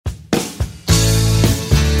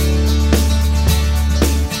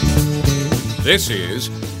This is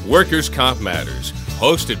Workers' Comp Matters,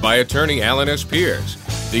 hosted by attorney Alan S. Pierce,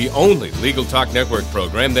 the only Legal Talk Network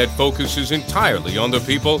program that focuses entirely on the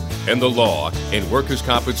people and the law in workers'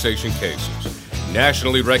 compensation cases.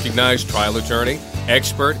 Nationally recognized trial attorney,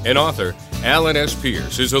 expert, and author, Alan S.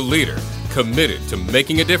 Pierce is a leader committed to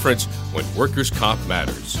making a difference when workers' comp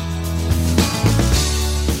matters.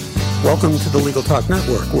 Welcome to the Legal Talk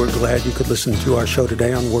Network. We're glad you could listen to our show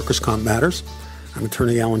today on Workers' Comp Matters. I'm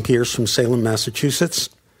attorney Alan Pierce from Salem, Massachusetts.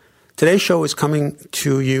 Today's show is coming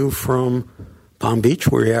to you from Palm Beach.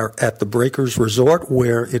 We are at the Breakers Resort,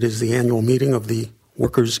 where it is the annual meeting of the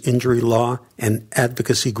Workers' Injury Law and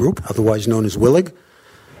Advocacy Group, otherwise known as WILIG.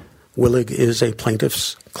 WILIG is a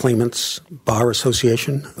plaintiffs' claimants bar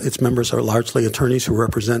association. Its members are largely attorneys who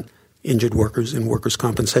represent injured workers in workers'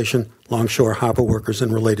 compensation, longshore harbor workers,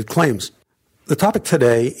 and related claims. The topic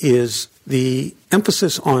today is the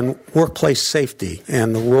emphasis on workplace safety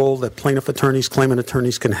and the role that plaintiff attorneys, claimant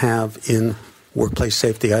attorneys can have in workplace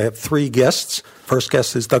safety. I have three guests. First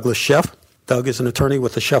guest is Douglas Sheff. Doug is an attorney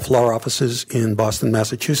with the Sheff Law Offices in Boston,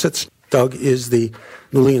 Massachusetts. Doug is the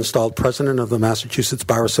newly installed president of the Massachusetts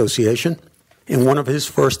Bar Association. And one of his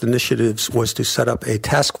first initiatives was to set up a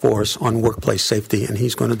task force on workplace safety, and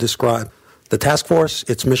he's going to describe the task force,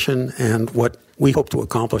 its mission, and what we hope to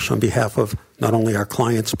accomplish on behalf of not only our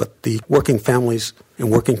clients, but the working families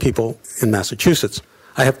and working people in Massachusetts.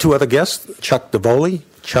 I have two other guests, Chuck Davoli.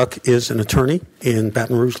 Chuck is an attorney in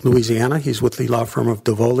Baton Rouge, Louisiana. He's with the law firm of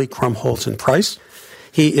Davoli, Krumholtz, and Price.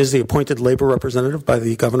 He is the appointed labor representative by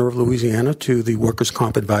the governor of Louisiana to the Workers'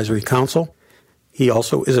 Comp Advisory Council. He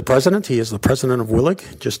also is a president. He is the president of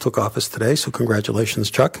WILIG, just took office today, so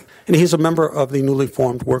congratulations, Chuck. And he's a member of the newly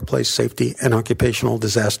formed Workplace Safety and Occupational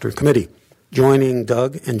Disaster Committee. Joining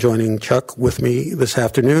Doug and joining Chuck with me this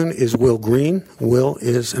afternoon is Will Green. Will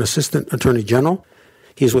is an assistant attorney general.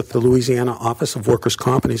 He's with the Louisiana Office of Workers'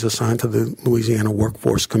 Comp, and he's assigned to the Louisiana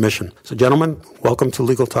Workforce Commission. So, gentlemen, welcome to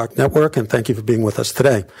Legal Talk Network, and thank you for being with us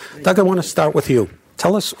today. Doug, I want to start with you.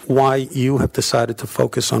 Tell us why you have decided to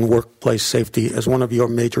focus on workplace safety as one of your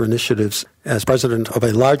major initiatives as president of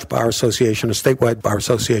a large bar association, a statewide bar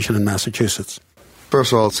association in Massachusetts.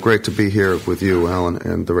 First of all, it's great to be here with you, Alan,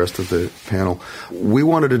 and the rest of the panel. We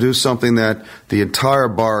wanted to do something that the entire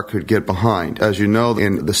bar could get behind. As you know,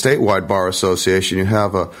 in the statewide bar association, you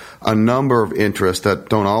have a number of interests that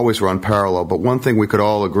don't always run parallel, but one thing we could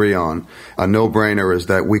all agree on, a no-brainer, is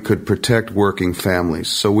that we could protect working families.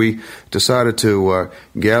 So we decided to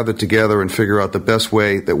gather together and figure out the best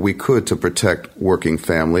way that we could to protect working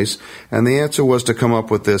families. And the answer was to come up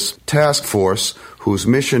with this task force whose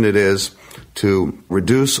mission it is to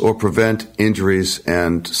reduce or prevent injuries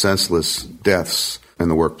and senseless deaths in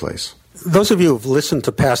the workplace. Those of you who have listened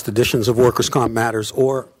to past editions of Workers' Comp Matters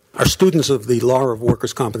or are students of the law of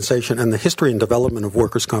workers' compensation and the history and development of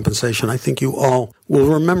workers' compensation, I think you all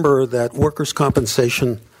will remember that workers'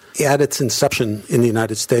 compensation at its inception in the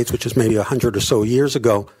United States, which is maybe 100 or so years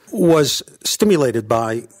ago, was stimulated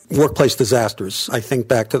by workplace disasters. I think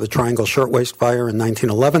back to the Triangle Shirtwaist Fire in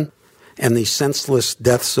 1911 and the senseless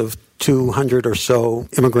deaths of 200 or so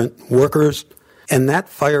immigrant workers. And that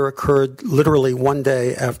fire occurred literally one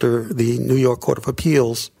day after the New York Court of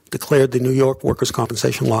Appeals declared the New York workers'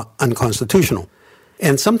 compensation law unconstitutional.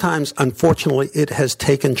 And sometimes, unfortunately, it has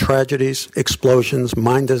taken tragedies, explosions,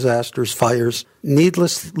 mine disasters, fires,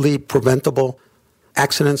 needlessly preventable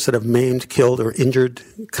accidents that have maimed, killed, or injured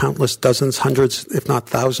countless dozens, hundreds, if not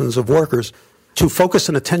thousands of workers to focus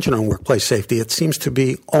an attention on workplace safety. It seems to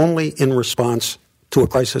be only in response to a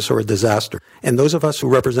crisis or a disaster. And those of us who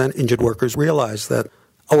represent injured workers realize that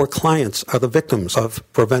our clients are the victims of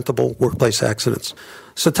preventable workplace accidents.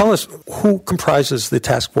 So tell us, who comprises the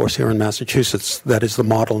task force here in Massachusetts that is the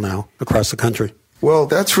model now across the country? Well,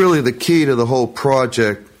 that's really the key to the whole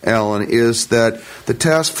project, Alan, is that the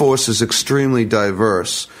task force is extremely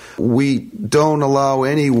diverse. We don't allow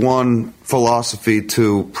any one philosophy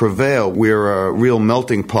to prevail. We're a real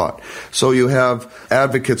melting pot. So you have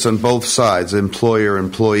advocates on both sides, employer,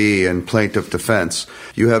 employee, and plaintiff defense.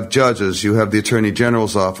 You have judges. You have the Attorney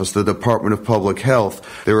General's office, the Department of Public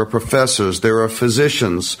Health. There are professors. There are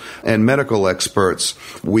physicians and medical experts.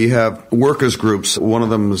 We have workers' groups. One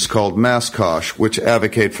of them is called MASCOSH, which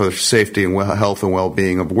advocate for safety and health and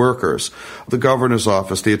well-being of workers. The Governor's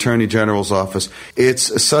office, the Attorney General's office.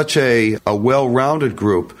 It's such a well-rounded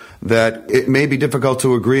group that it may be difficult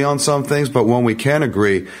to agree on some things, but when we can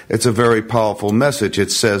agree, it's a very powerful message.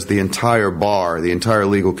 It says the entire bar, the entire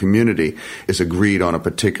legal community is agreed on a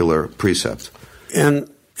particular precept. And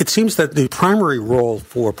It seems that the primary role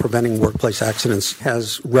for preventing workplace accidents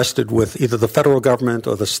has rested with either the federal government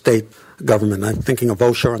or the state government. I'm thinking of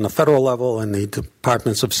OSHA on the federal level and the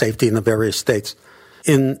departments of safety in the various states.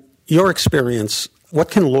 In your experience, what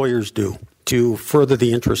can lawyers do to further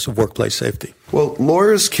the interests of workplace safety? Well,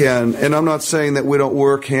 lawyers can, and I'm not saying that we don't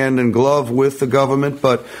work hand in glove with the government,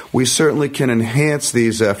 but we certainly can enhance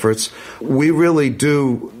these efforts. We really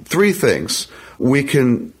do three things. We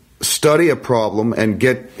can study a problem and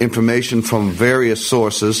get information from various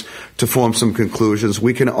sources to form some conclusions.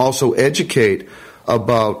 We can also educate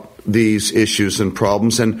about these issues and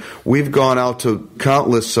problems, and we've gone out to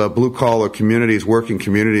countless blue-collar communities, working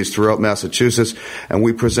communities throughout Massachusetts, and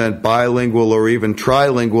we present bilingual or even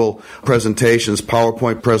trilingual presentations,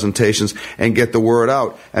 PowerPoint presentations, and get the word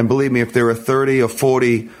out. And believe me, if there are 30 or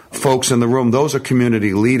 40 folks in the room, those are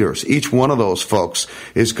community leaders. Each one of those folks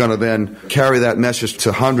is going to then carry that message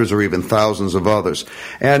to hundreds or even thousands of others.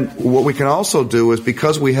 And what we can also do is,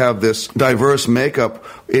 because we have this diverse makeup,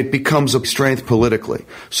 it becomes a strength politically.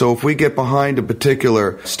 So if we get behind a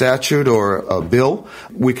particular statute or a bill,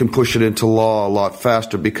 we can push it into law a lot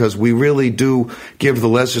faster, because we really do give the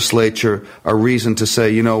legislature a reason to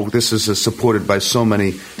say, you know, this is supported by so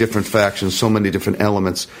many different factions, so many different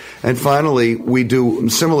elements. And finally, we do,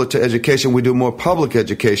 similar to education, we do more public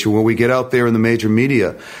education, where we get out there in the major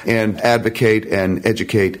media and advocate and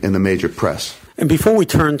educate in the major press. And before we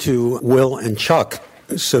turn to Will and Chuck,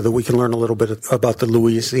 so that we can learn a little bit about the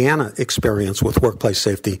Louisiana experience with workplace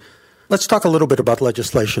safety, let's talk a little bit about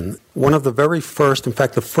legislation. One of the very first, in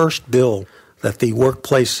fact, the first bill that the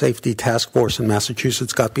Workplace Safety Task Force in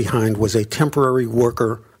Massachusetts got behind was a temporary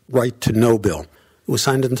worker right to know bill. It was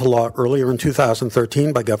signed into law earlier in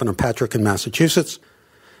 2013 by Governor Patrick in Massachusetts.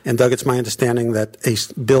 And Doug, it's my understanding that a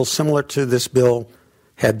bill similar to this bill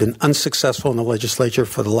had been unsuccessful in the legislature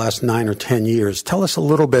for the last 9 or 10 years. Tell us a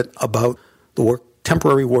little bit about the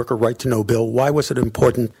temporary worker right to know bill. Why was it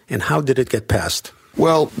important, and how did it get passed?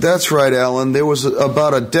 Well, that's right, Alan. There was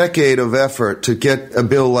about a decade of effort to get a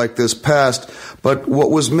bill like this passed, but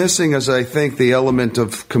what was missing is, I think, the element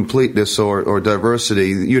of completeness or diversity.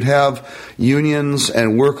 You'd have unions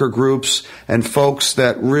and worker groups and folks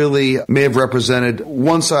that really may have represented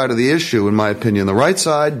one side of the issue, in my opinion, the right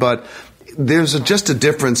side, but there's just a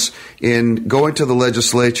difference in going to the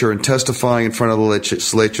legislature and testifying in front of the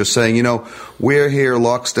legislature saying, you know, we're here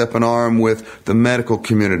lockstep and arm with the medical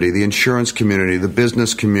community, the insurance community, the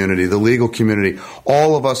business community, the legal community.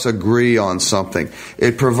 All of us agree on something.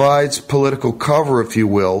 It provides political cover, if you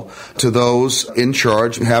will, to those in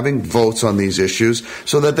charge having votes on these issues,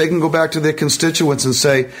 so that they can go back to their constituents and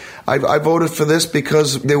say, I voted for this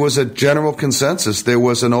because there was a general consensus. There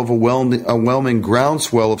was an overwhelming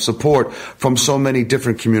groundswell of support from so many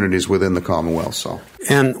different communities within the Commonwealth. So,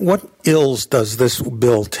 and what ills does this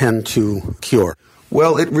bill tend to cure?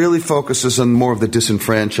 Well, it really focuses on more of the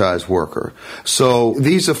disenfranchised worker. So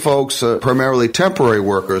these are folks, primarily temporary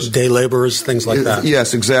workers. Day laborers, things like that.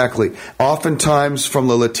 Yes, exactly. Oftentimes from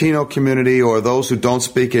the Latino community or those who don't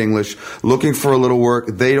speak English, looking for a little work.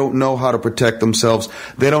 They don't know how to protect themselves.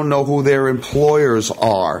 They don't know who their employers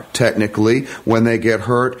are, technically, when they get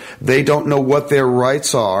hurt. They don't know what their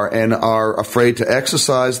rights are and are afraid to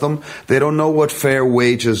exercise them. They don't know what fair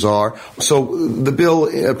wages are. So the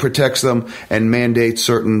bill protects them and mandates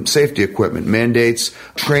certain safety equipment, mandates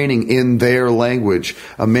training in their language,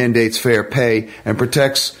 mandates fair pay, and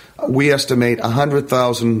protects, we estimate,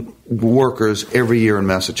 100,000 workers every year in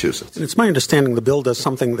Massachusetts. It's my understanding the bill does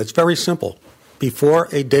something that's very simple. Before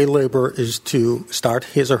a day laborer is to start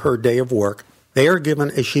his or her day of work, they are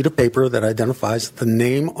given a sheet of paper that identifies the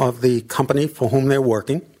name of the company for whom they're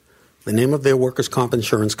working, the name of their workers' comp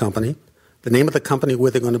insurance company, the name of the company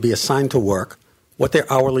where they're going to be assigned to work, what their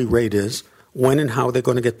hourly rate is, when and how they're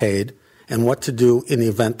going to get paid, and what to do in the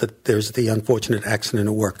event that there's the unfortunate accident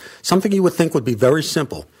at work. Something you would think would be very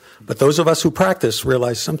simple, but those of us who practice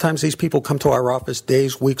realize sometimes these people come to our office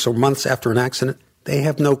days, weeks, or months after an accident. They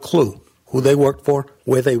have no clue who they worked for,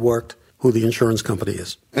 where they worked, who the insurance company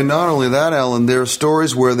is. And not only that, Alan, there are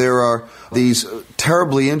stories where there are these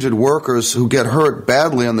terribly injured workers who get hurt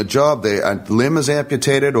badly on the job. A limb is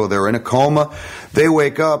amputated or they're in a coma. They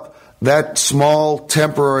wake up. That small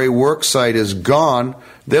temporary work site is gone.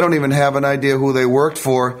 They don't even have an idea who they worked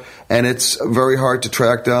for, and it's very hard to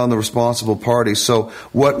track down the responsible party. So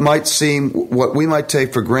what we might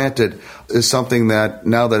take for granted is something that,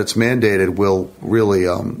 now that it's mandated, will really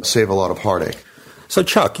save a lot of heartache. So,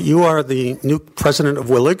 Chuck, you are the new president of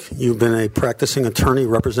WILIG. You've been a practicing attorney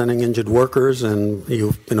representing injured workers, and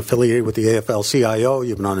you've been affiliated with the AFL-CIO.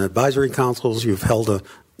 You've been on advisory councils. You've held a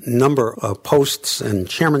number of posts and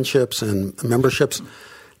chairmanships and memberships.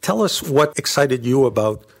 Tell us what excited you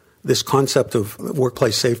about this concept of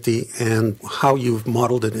workplace safety and how you've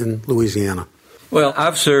modeled it in Louisiana. Well,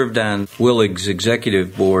 I've served on Willig's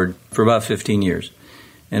executive board for about 15 years.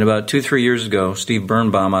 And about 2-3 years ago, Steve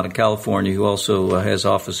Birnbaum out of California, who also has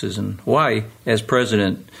offices in Hawaii, as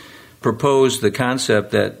president, proposed the concept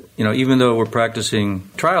that, even though we're practicing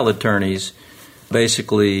trial attorneys,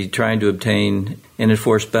 basically trying to obtain and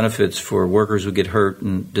enforce benefits for workers who get hurt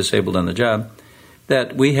and disabled on the job,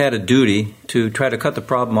 that we had a duty to try to cut the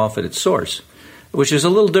problem off at its source, which is a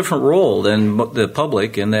little different role than the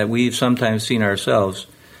public, in that we've sometimes seen ourselves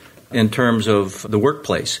in terms of the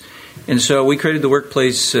workplace. And so we created the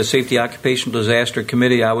Workplace Safety Occupational Disaster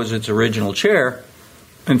Committee. I was its original chair.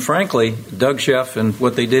 And frankly, Doug Sheff and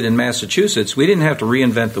what they did in Massachusetts, we didn't have to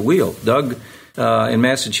reinvent the wheel. Doug in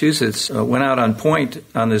Massachusetts went out on point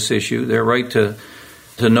on this issue. Their right to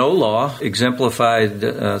know law exemplified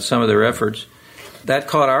some of their efforts. That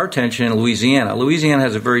caught our attention in Louisiana. Louisiana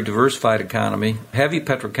has a very diversified economy, heavy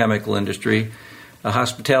petrochemical industry, a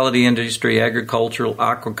hospitality industry, agricultural,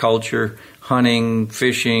 aquaculture, hunting,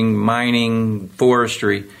 fishing, mining,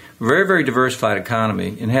 forestry. Very, very diversified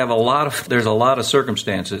economy, and there's a lot of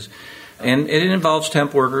circumstances. And it involves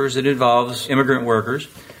temp workers, it involves immigrant workers.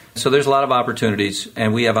 So there's a lot of opportunities,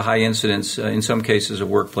 and we have a high incidence, in some cases,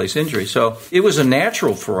 of workplace injury. So it was a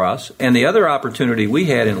natural for us. And the other opportunity we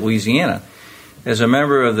had in Louisiana, as a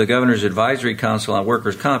member of the Governor's Advisory Council on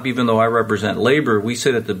Workers' Comp, even though I represent labor, we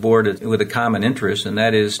sit at the board with a common interest, and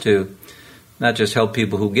that is to not just help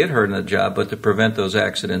people who get hurt in the job, but to prevent those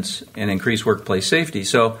accidents and increase workplace safety.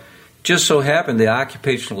 So just so happened the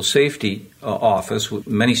Occupational Safety Office,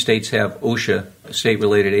 many states have OSHA,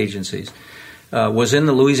 state-related agencies, was in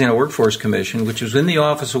the Louisiana Workforce Commission, which was in the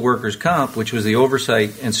Office of Workers' Comp, which was the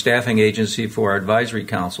oversight and staffing agency for our advisory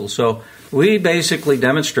council. So we basically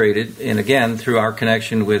demonstrated, and again, through our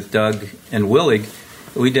connection with Doug and Willig,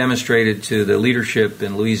 we demonstrated to the leadership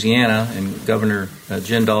in Louisiana and Governor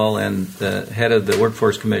Jindal and the head of the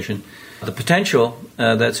Workforce Commission the potential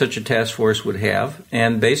that such a task force would have.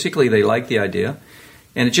 And basically they liked the idea.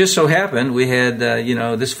 And it just so happened we had,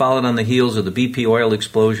 this followed on the heels of the BP oil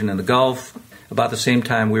explosion in the Gulf. About the same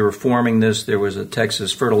time we were forming this, there was a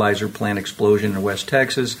Texas fertilizer plant explosion in West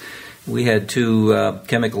Texas. We had two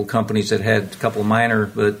chemical companies that had a couple minor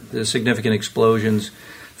but significant explosions,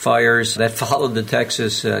 fires that followed the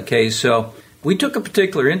Texas case. So we took a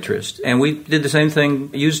particular interest, and we did the same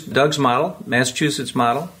thing, used Doug's model, Massachusetts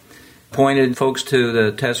model, pointed folks to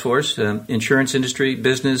the task force, insurance industry,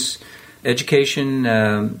 business, education,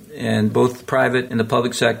 and both private and the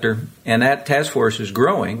public sector. And that task force is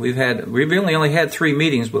growing. We've only had 3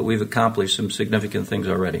 meetings, but we've accomplished some significant things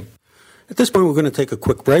already. At this point, we're going to take a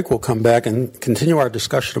quick break. We'll come back and continue our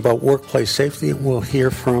discussion about workplace safety. We'll hear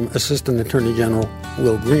from Assistant Attorney General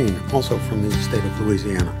Will Green, also from the state of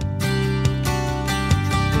Louisiana.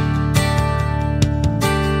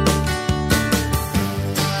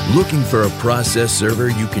 Looking for a process server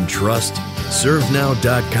you can trust?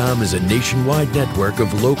 ServeNow.com is a nationwide network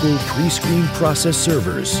of local pre-screened process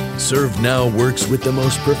servers. ServeNow works with the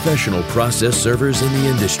most professional process servers in the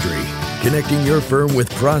industry, connecting your firm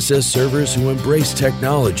with process servers who embrace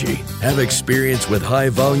technology, have experience with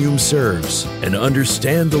high-volume serves, and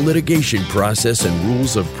understand the litigation process and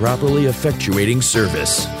rules of properly effectuating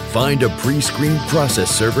service. Find a pre-screened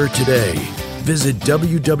process server today. Visit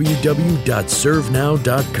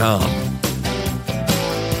www.servenow.com.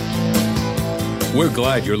 We're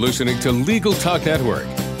glad you're listening to Legal Talk Network.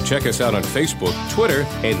 Check us out on Facebook, Twitter,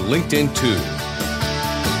 and LinkedIn, too.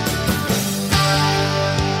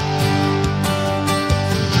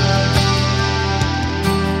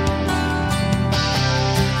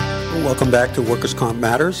 Welcome back to Workers' Comp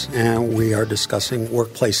Matters, and we are discussing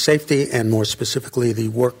workplace safety, and more specifically the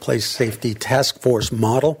Workplace Safety Task Force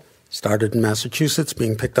model, started in Massachusetts,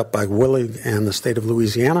 being picked up by Willig and the state of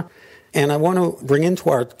Louisiana. And I want to bring into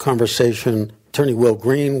our conversation Attorney Will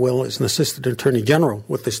Green. Will is an Assistant Attorney General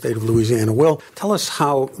with the state of Louisiana. Will, tell us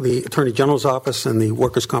how the Attorney General's Office and the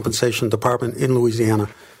Workers' Compensation Department in Louisiana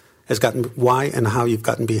has gotten, why and how you've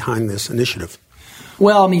gotten behind this initiative.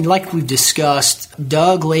 Well, like we've discussed,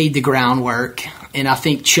 Doug laid the groundwork, and I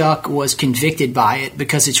think Chuck was convicted by it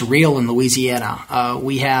because it's real in Louisiana.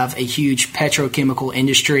 We have a huge petrochemical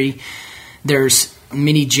industry. There's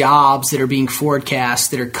many jobs that are being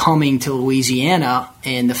forecast that are coming to Louisiana,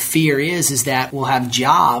 and the fear is that we'll have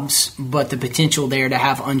jobs, but the potential there to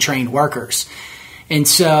have untrained workers. And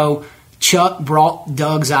so Chuck brought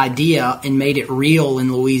Doug's idea and made it real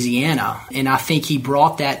in Louisiana, and I think he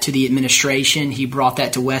brought that to the administration. He brought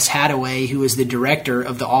that to Wes Hadaway, who is the director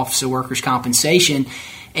of the Office of Workers' Compensation,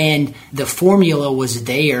 And the formula was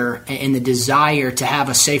there, and the desire to have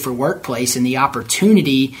a safer workplace, and the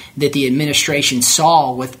opportunity that the administration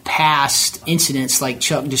saw with past incidents like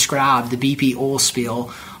Chuck described, the BP oil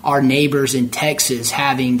spill, our neighbors in Texas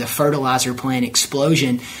having the fertilizer plant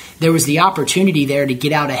explosion. There was the opportunity there to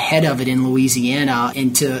get out ahead of it in Louisiana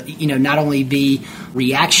and to, not only be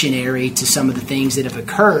reactionary to some of the things that have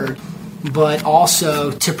occurred, but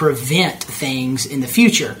also to prevent things in the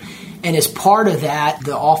future. And as part of that,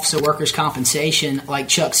 the Office of Workers' Compensation, like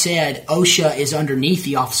Chuck said, OSHA is underneath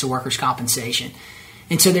the Office of Workers' Compensation.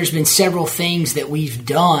 And so there's been several things that we've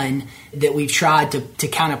done that we've tried to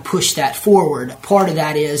kind of push that forward. Part of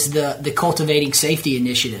that is the Cultivating Safety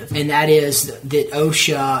Initiative, and that is that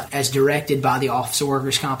OSHA, as directed by the Office of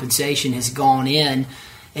Workers' Compensation, has gone in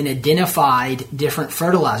and identified different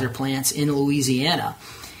fertilizer plants in Louisiana.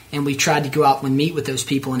 And we tried to go out and meet with those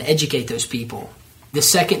people and educate those people. The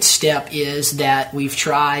second step is that we've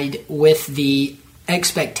tried, with the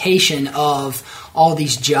expectation of all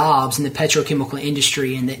these jobs in the petrochemical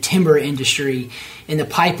industry and the timber industry and the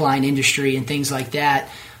pipeline industry and things like that,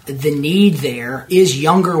 the need there is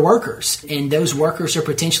younger workers, and those workers are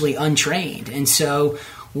potentially untrained. And so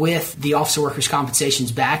with the Office of Workers'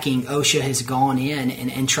 Compensation's backing, OSHA has gone in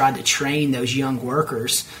and tried to train those young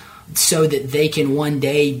workers so that they can one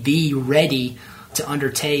day be ready to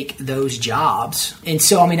undertake those jobs. And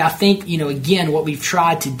so, I think, again, what we've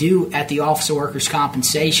tried to do at the Office of Workers'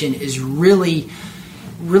 Compensation is really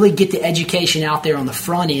get the education out there on the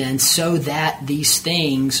front end so that these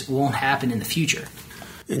things won't happen in the future.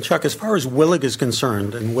 And Chuck, as far as WILIG is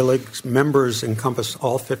concerned, and WILIG's members encompass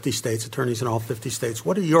all 50 states, attorneys in all 50 states,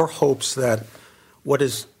 what are your hopes that what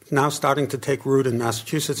is now starting to take root in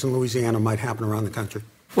Massachusetts and Louisiana might happen around the country?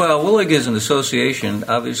 Well, WILIG is an association,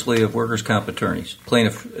 obviously, of workers' comp attorneys,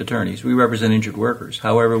 plaintiff attorneys. We represent injured workers.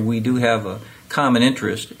 However, we do have a common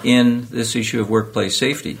interest in this issue of workplace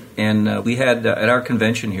safety. And we had, at our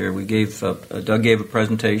convention here, Doug gave a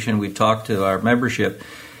presentation, we talked to our membership,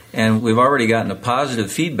 and we've already gotten a positive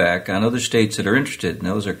feedback on other states that are interested. And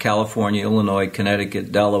those are California, Illinois,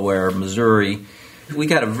 Connecticut, Delaware, Missouri. We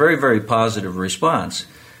got a very, very positive response.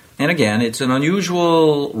 And again, it's an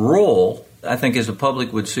unusual role, I think, as the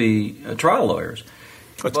public would see trial lawyers.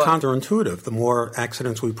 It's counterintuitive. The more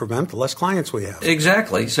accidents we prevent, the less clients we have.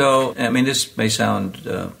 Exactly. So, this may sound,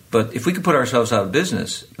 but if we could put ourselves out of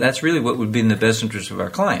business, that's really what would be in the best interest of our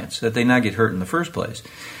clients, that they not get hurt in the first place.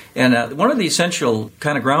 And one of the essential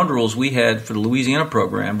kind of ground rules we had for the Louisiana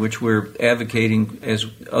program, which we're advocating as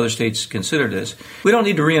other states consider this, we don't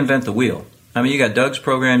need to reinvent the wheel. You got Doug's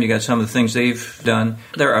program, you got some of the things they've done.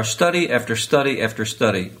 There are study after study after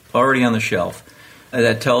study already on the shelf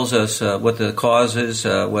that tells us what the cause is,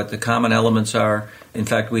 what the common elements are. In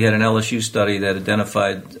fact, we had an LSU study that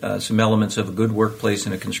identified some elements of a good workplace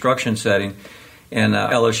in a construction setting. And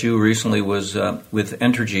LSU recently was with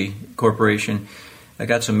Entergy Corporation. I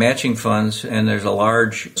got some matching funds, and there's a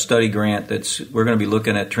large study grant we're going to be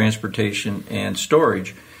looking at transportation and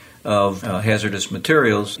storage of hazardous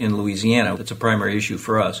materials in Louisiana. That's a primary issue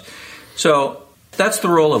for us. So that's the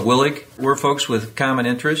role of WILIG. We're folks with common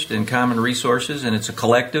interest and common resources, and it's a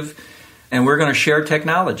collective. And we're going to share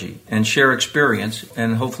technology and share experience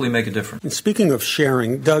and hopefully make a difference. And speaking of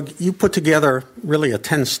sharing, Doug, you put together really a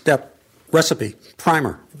 10-step recipe,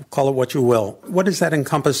 primer, call it what you will. What does that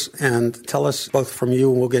encompass? And tell us both from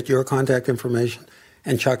you, and we'll get your contact information,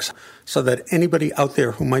 and Chuck's, so that anybody out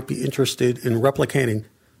there who might be interested in replicating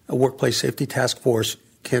a workplace safety task force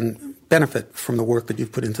can benefit from the work that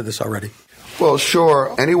you've put into this already. Well,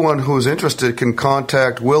 sure. Anyone who's interested can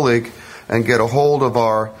contact WILIG and get a hold of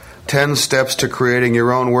our 10 steps to creating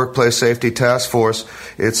your own workplace safety task force.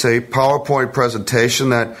 It's a PowerPoint presentation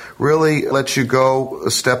that really lets you go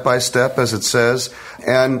step by step, as it says,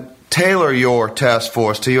 and tailor your task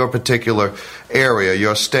force to your particular area,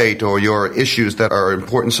 your state, or your issues that are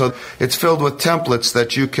important. So it's filled with templates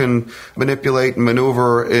that you can manipulate and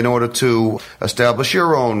maneuver in order to establish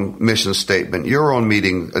your own mission statement, your own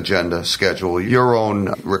meeting agenda schedule, your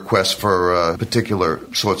own request for particular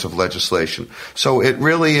sorts of legislation. So it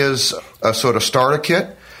really is a sort of starter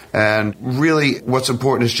kit. And really what's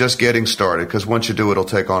important is just getting started, because once you do, it'll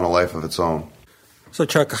take on a life of its own. So,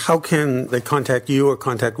 Chuck, how can they contact you or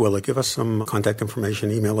contact WILIG? Give us some contact information,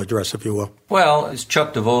 email address, if you will. Well, it's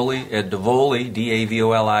Chuck Davoli at Davoli,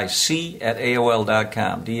 D-A-V-O-L-I-C, at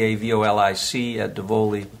AOL.com, D-A-V-O-L-I-C at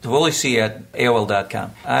Davoli, Davoli-C at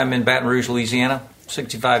AOL.com. I'm in Baton Rouge, Louisiana,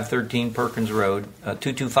 6513 Perkins Road,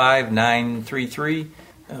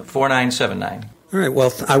 225-933-4979. All right.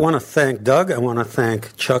 Well, I want to thank Doug, I want to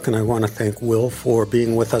thank Chuck, and I want to thank Will for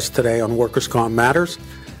being with us today on Workers' Comp Matters.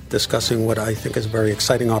 discussing what I think is a very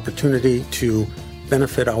exciting opportunity to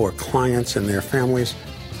benefit our clients and their families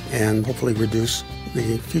and hopefully reduce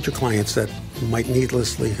the future clients that might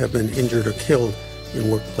needlessly have been injured or killed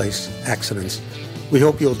in workplace accidents. We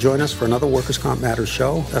hope you'll join us for another Workers' Comp Matters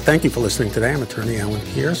show. Thank you for listening today. I'm Attorney Alan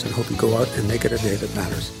Pierce, and hope you go out and make it a day that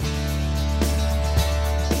matters.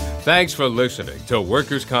 Thanks for listening to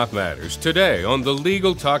Workers' Comp Matters today on the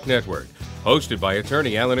Legal Talk Network, hosted by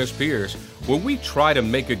Attorney Alan S. Pierce, where we try to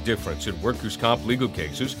make a difference in workers' comp legal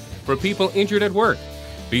cases for people injured at work.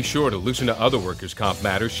 Be sure to listen to other Workers' Comp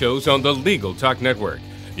Matters shows on the Legal Talk Network,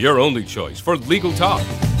 your only choice for legal talk.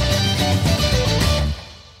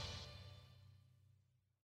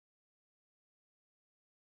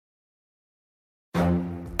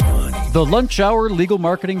 The Lunch Hour Legal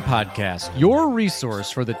Marketing Podcast, your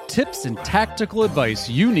resource for the tips and tactical advice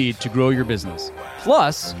you need to grow your business.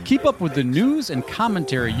 Plus, keep up with the news and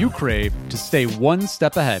commentary you crave to stay one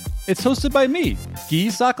step ahead. It's hosted by me, Guy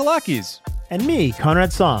Sakalakis. And me, Conrad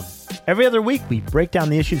Somm. Every other week, we break down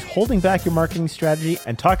the issues holding back your marketing strategy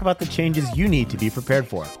and talk about the changes you need to be prepared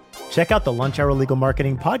for. Check out the Lunch Hour Legal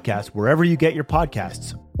Marketing Podcast wherever you get your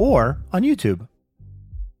podcasts or on YouTube.